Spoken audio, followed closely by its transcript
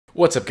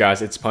What's up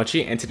guys, it's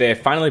Punchy, and today I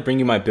finally bring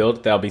you my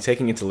build that I'll be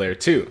taking into Layer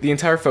 2. The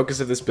entire focus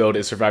of this build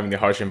is surviving the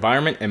harsh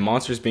environment and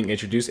monsters being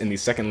introduced in the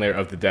second layer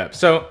of the depth,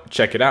 so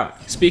check it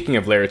out. Speaking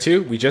of Layer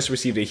 2, we just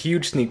received a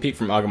huge sneak peek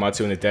from Agamatsu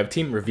and the dev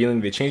team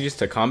revealing the changes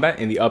to combat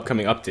in the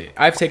upcoming update.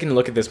 I've taken a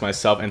look at this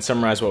myself and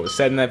summarized what was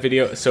said in that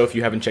video, so if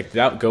you haven't checked it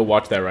out, go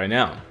watch that right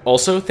now.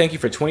 Also, thank you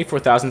for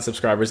 24,000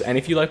 subscribers, and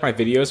if you like my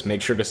videos,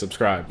 make sure to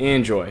subscribe.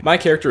 Enjoy. My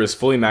character is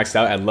fully maxed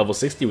out at level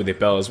 60 with a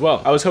bell as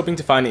well. I was hoping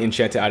to find an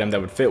enchanted item that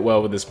would fit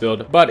well with this build,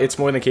 but it's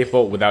more than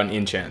capable without an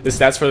enchant. The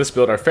stats for this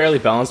build are fairly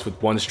balanced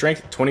with 1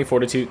 strength, 20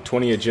 fortitude,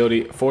 20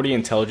 agility, 40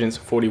 intelligence,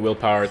 40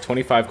 willpower,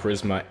 25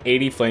 charisma,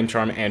 80 flame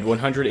charm, and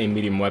 100 in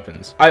medium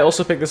weapons. I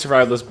also picked the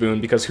survivalist boon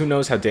because who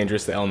knows how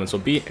dangerous the elements will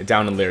be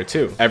down in layer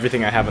 2.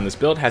 Everything I have on this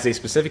build has a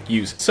specific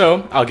use,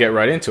 so I'll get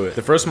right into it.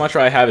 The first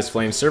mantra I have is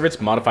Flame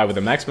Servants, modified with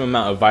a maximum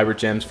amount of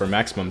Vibrant Gems for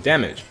maximum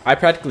damage. I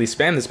practically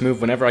spam this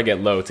move whenever I get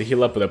low to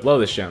heal up with a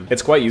Bloodless Gem.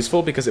 It's quite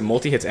useful because it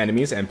multi-hits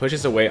enemies and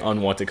pushes away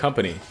unwanted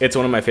company. It's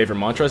one of my favorite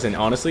mantras, and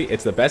honestly,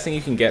 it's the best thing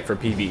you can get for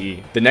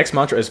PvE. The next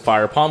mantra is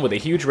Fire Palm with a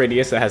huge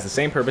radius that has the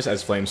same purpose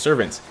as Flame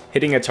Servants.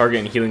 Hitting a target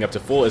and healing up to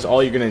full is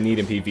all you're going to need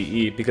in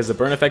PvE because the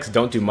burn effects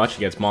don't do much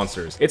against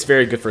monsters. It's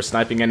very good for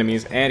sniping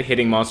enemies and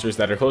hitting monsters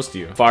that are close to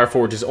you. Fire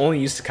Forge is only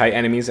used to kite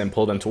enemies and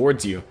pull them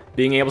towards you.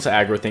 Being able to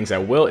aggro things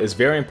at will is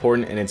very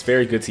important, and it's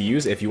very good to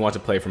use if you want to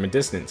play from a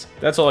distance.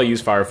 That's all I use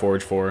Fire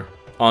Forge for.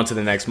 On to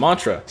the next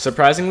mantra.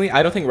 Surprisingly,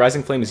 I don't think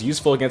Rising Flame is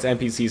useful against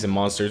NPCs and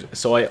monsters,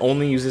 so I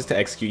only use this to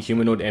execute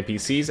humanoid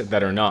NPCs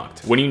that are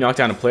knocked. When you knock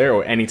down a player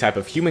or any type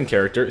of human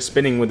character,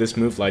 spinning with this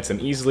move lights them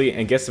easily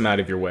and gets them out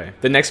of your way.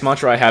 The next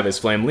mantra I have is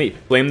Flame Leap.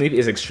 Flame Leap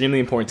is extremely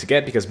important to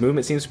get because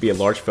movement seems to be a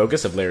large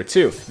focus of Layer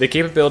 2. The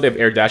capability of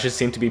air dashes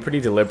seem to be pretty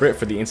deliberate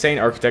for the insane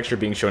architecture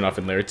being shown off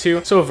in Layer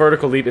 2, so a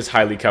vertical leap is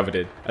highly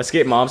coveted.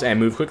 Escape mobs and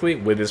move quickly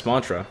with this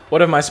mantra.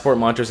 One of my support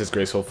mantras is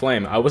Graceful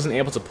Flame. I wasn't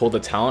able to pull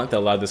the talent that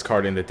allowed this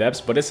card in the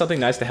depths, but it's something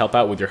nice to help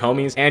out with your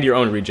homies and your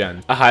own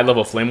regen. A high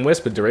level Flame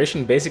Wisp with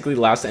duration basically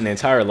lasts an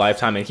entire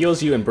lifetime and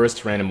heals you in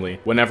bursts randomly.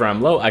 Whenever I'm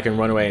low, I can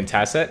run away and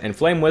Tasset, and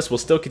Flame Wisp will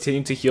still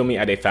continue to heal me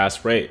at a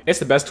fast rate. It's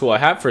the best tool I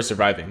have for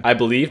surviving. I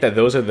believe that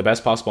those are the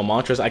best possible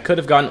mantras I could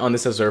have gotten on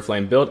this Azure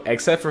Flame build,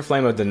 except for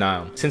Flame of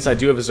Denial. Since I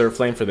do have Azure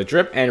Flame for the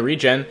drip and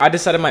regen, I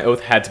decided my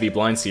oath had to be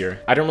Blind Seer.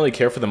 I don't really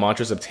care for the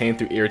mantras obtained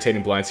through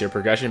irritating Blind Seer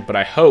progression, but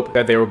I hope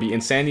that there will be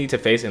insanity to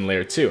face in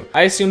Layer 2.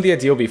 I assume the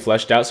idea will be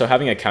fleshed out, so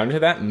having a counter to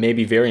that may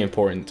be very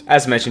important.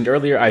 As mentioned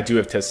earlier, I do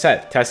have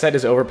Tasset. Tasset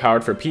is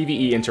overpowered for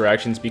PvE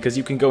interactions because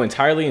you can go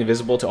entirely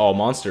invisible to all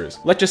monsters.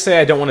 Let's just say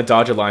I don't want to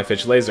dodge a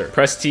Lionfish laser.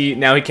 Press T,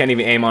 now he can't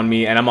even aim on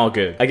me and I'm all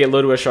good. I get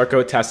low to a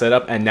Sharko, Tasset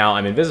up, and now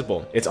I'm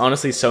invisible. It's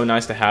honestly so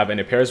nice to have, and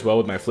it pairs well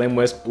with my Flame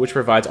Wisp, which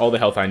provides all the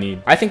health I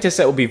need. I think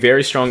Tasset will be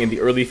very strong in the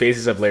early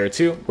phases of Layer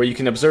 2, where you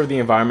can observe the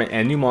environment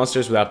and new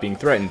monsters without being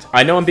threatened.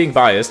 I know I'm being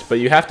biased, but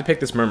you have to pick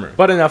this Murmur.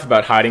 But enough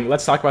about hiding,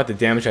 let's talk about the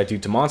damage I do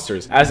to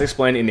monsters. As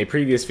explained in a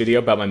previous video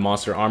about my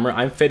monster armor,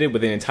 I'm fitted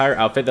with an entire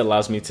outfit that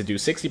allows me to do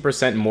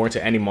 60% more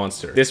to any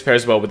monster. This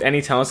pairs well with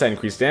any talents that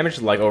increase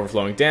damage like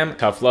Overflowing Dam,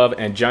 Tough Love,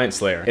 and Giant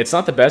Slayer. It's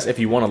not the best if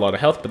you want a lot of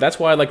health, but that's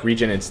why I like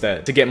regen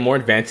instead. To get more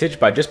advantage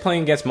by just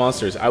playing against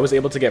monsters, I was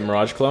able to get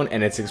Mirage Clone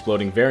and its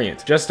exploding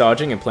variant. Just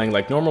dodging and playing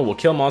like normal will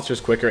kill monsters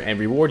quicker and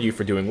reward you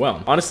for doing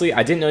well. Honestly,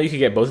 I didn't know you could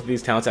get both of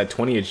these talents at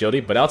 20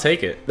 agility, but I'll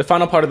take it. The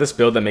final part of this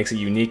build that makes it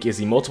unique is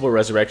the multiple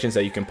resurrections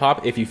that you can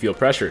pop if you feel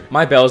pressured.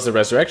 My bell is the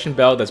resurrection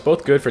bell that's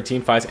both good for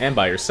team fights and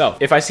by yourself.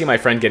 If I see my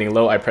friend getting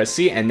low, I press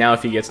C, and now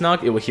if he gets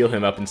knocked, it will heal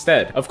him up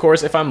instead. Of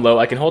course, if I'm low,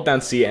 I can hold down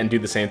C and do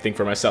the same thing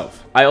for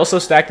myself. I also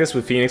stack this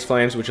with Phoenix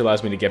Flames, which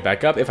allows me to get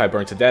back up if I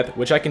burn to death,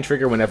 which I can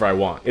trigger whenever I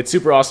want. It's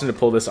super awesome to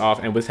pull this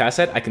off, and with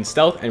Tasset, I can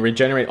stealth and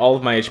regenerate all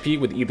of my HP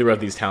with either of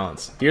these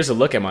talents. Here's a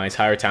look at my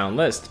entire talent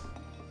list.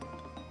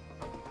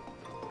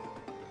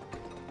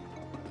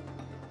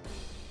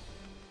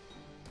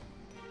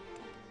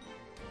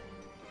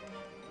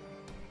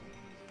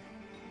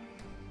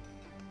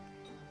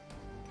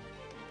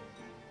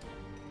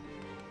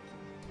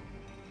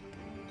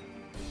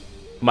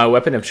 My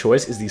weapon of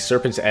choice is the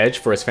Serpent's Edge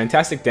for its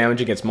fantastic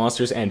damage against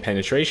monsters and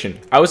penetration.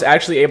 I was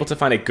actually able to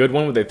find a good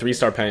one with a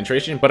 3-star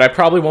penetration, but I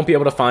probably won't be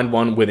able to find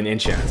one with an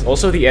enchant.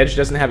 Also, the Edge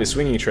doesn't have a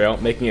swinging trail,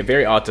 making it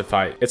very odd to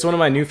fight. It's one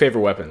of my new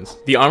favorite weapons.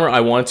 The armor I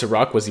wanted to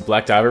rock was the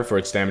Black Diver for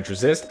its damage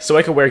resist, so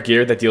I could wear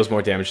gear that deals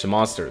more damage to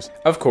monsters.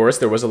 Of course,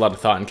 there was a lot of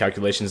thought and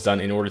calculations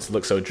done in order to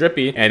look so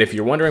drippy, and if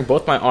you're wondering,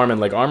 both my arm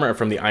and leg armor are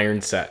from the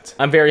Iron set.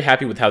 I'm very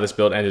happy with how this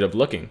build ended up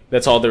looking.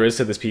 That's all there is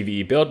to this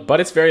PvE build, but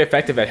it's very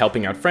effective at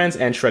helping out friends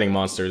and shredding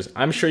monsters.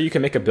 I'm sure you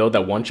can make a build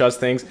that one-shots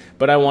things,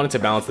 but I wanted to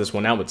balance this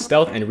one out with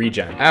stealth and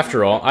regen.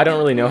 After all, I don't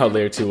really know how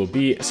Layer 2 will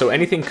be, so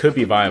anything could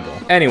be viable.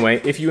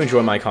 Anyway, if you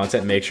enjoy my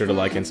content, make sure to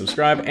like and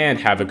subscribe, and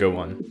have a good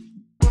one.